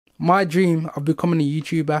my dream of becoming a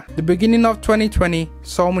YouTuber. The beginning of 2020,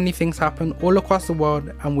 so many things happened all across the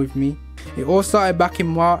world and with me. It all started back in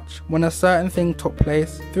March when a certain thing took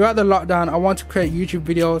place. Throughout the lockdown, I wanted to create YouTube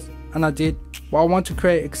videos, and I did, but I want to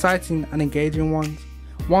create exciting and engaging ones.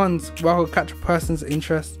 Ones where I could catch a person's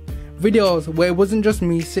interest. Videos where it wasn't just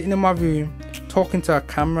me sitting in my room talking to a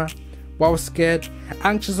camera, but I was scared,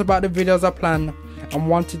 anxious about the videos I planned and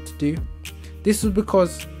wanted to do. This was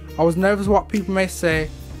because I was nervous what people may say,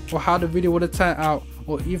 or how the video would have turned out,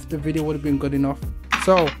 or if the video would have been good enough.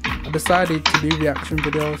 So I decided to do reaction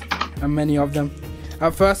videos, and many of them.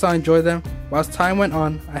 At first I enjoyed them, but as time went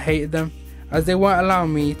on I hated them, as they weren't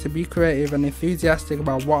allowing me to be creative and enthusiastic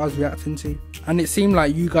about what I was reacting to. And it seemed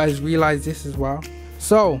like you guys realised this as well.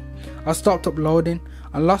 So I stopped uploading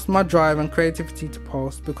and lost my drive and creativity to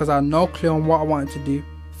post because I had no clue on what I wanted to do.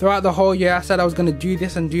 Throughout the whole year I said I was going to do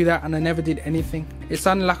this and do that, and I never did anything. It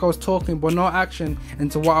sounded like I was talking but no action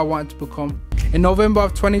into what I wanted to become. In November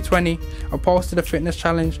of 2020 I posted a fitness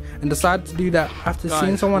challenge and decided to do that after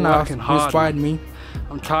seeing someone else who inspired me.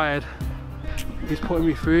 I'm tired. He's putting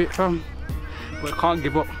me through it, fam, but I can't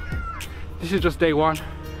give up. This is just day one.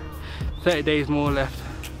 30 days more left.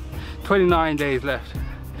 29 days left.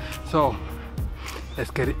 So let's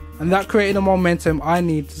get it. And that created the momentum I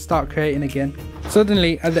need to start creating again.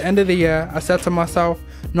 Suddenly, at the end of the year, I said to myself,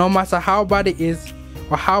 no matter how bad it is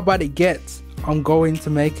or how bad it gets, I'm going to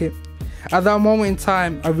make it. At that moment in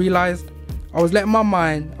time, I realized I was letting my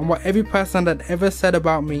mind and what every person had ever said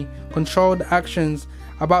about me control the actions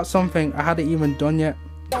about something I hadn't even done yet.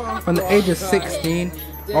 From the age of 16,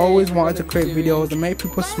 I always wanted to create videos and make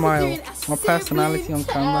people smile, my personality on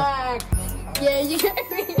camera. Yeah, you get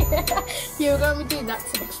me. You're gonna do that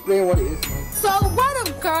to me. Explain what it is, man. So what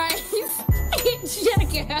up, guys? It's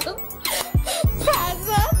your girl,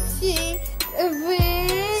 Positive.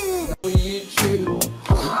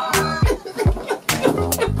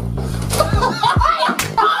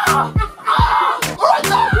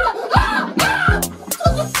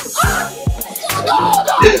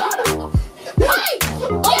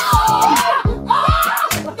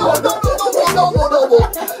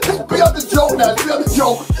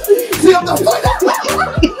 See, I'm not fighting.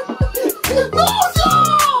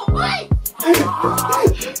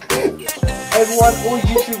 Everyone, all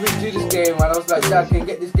YouTubers do this game, and I was like, Dad, can you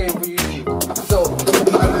get this game for YouTube? So,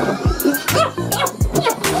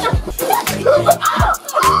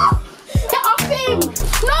 get off him!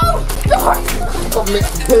 No!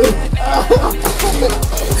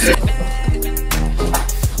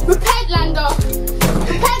 Repent, Lando!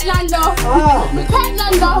 Repent, Lando! Repent,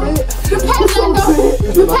 Lando!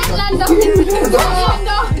 Repent, Lando! Repent, Lando! Repent,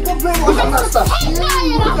 Lando!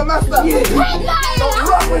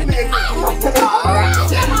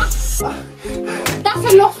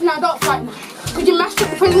 That's enough now, don't fight now. Could you mash up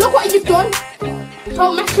the present? Look what you've done.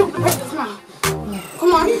 Don't mash up the presents now.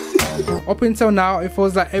 Come on. Up until now, it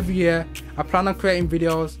feels like every year I plan on creating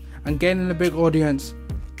videos and gaining a big audience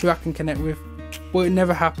who I can connect with. But it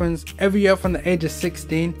never happens. Every year from the age of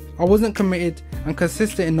 16, I wasn't committed and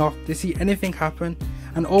consistent enough to see anything happen,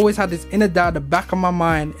 and always had this inner doubt at the back of my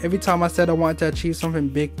mind every time I said I wanted to achieve something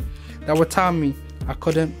big that would tell me I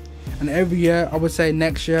couldn't. And every year I would say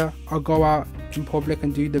next year I'll go out in public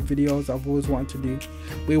and do the videos I've always wanted to do,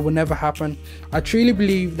 but it will never happen. I truly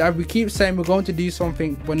believe that if we keep saying we're going to do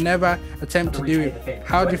something but never attempt to do it,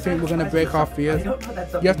 how do you think we're going to break our fears?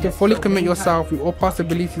 You have to fully commit yourself with all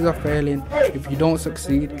possibilities of failing if you don't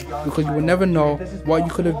succeed, because you will never know what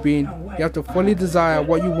you could have been. You have to fully desire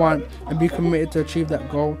what you want and be committed to achieve that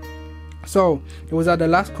goal. So it was at the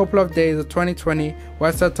last couple of days of 2020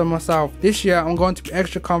 where I said to myself, this year I'm going to be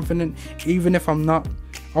extra confident even if I'm not.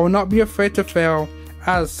 I will not be afraid to fail,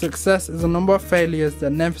 as success is a number of failures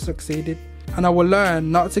that never succeeded, and I will learn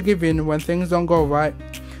not to give in when things don't go right.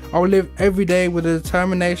 I will live every day with a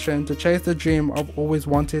determination to chase the dream I've always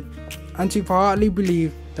wanted, and to wholeheartedly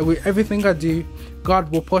believe that with everything I do, God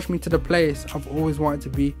will push me to the place I've always wanted to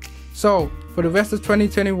be. So for the rest of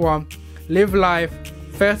 2021, live life,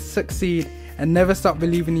 fail to succeed, and never stop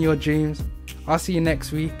believing in your dreams. I'll see you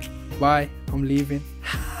next week. Bye, I'm leaving.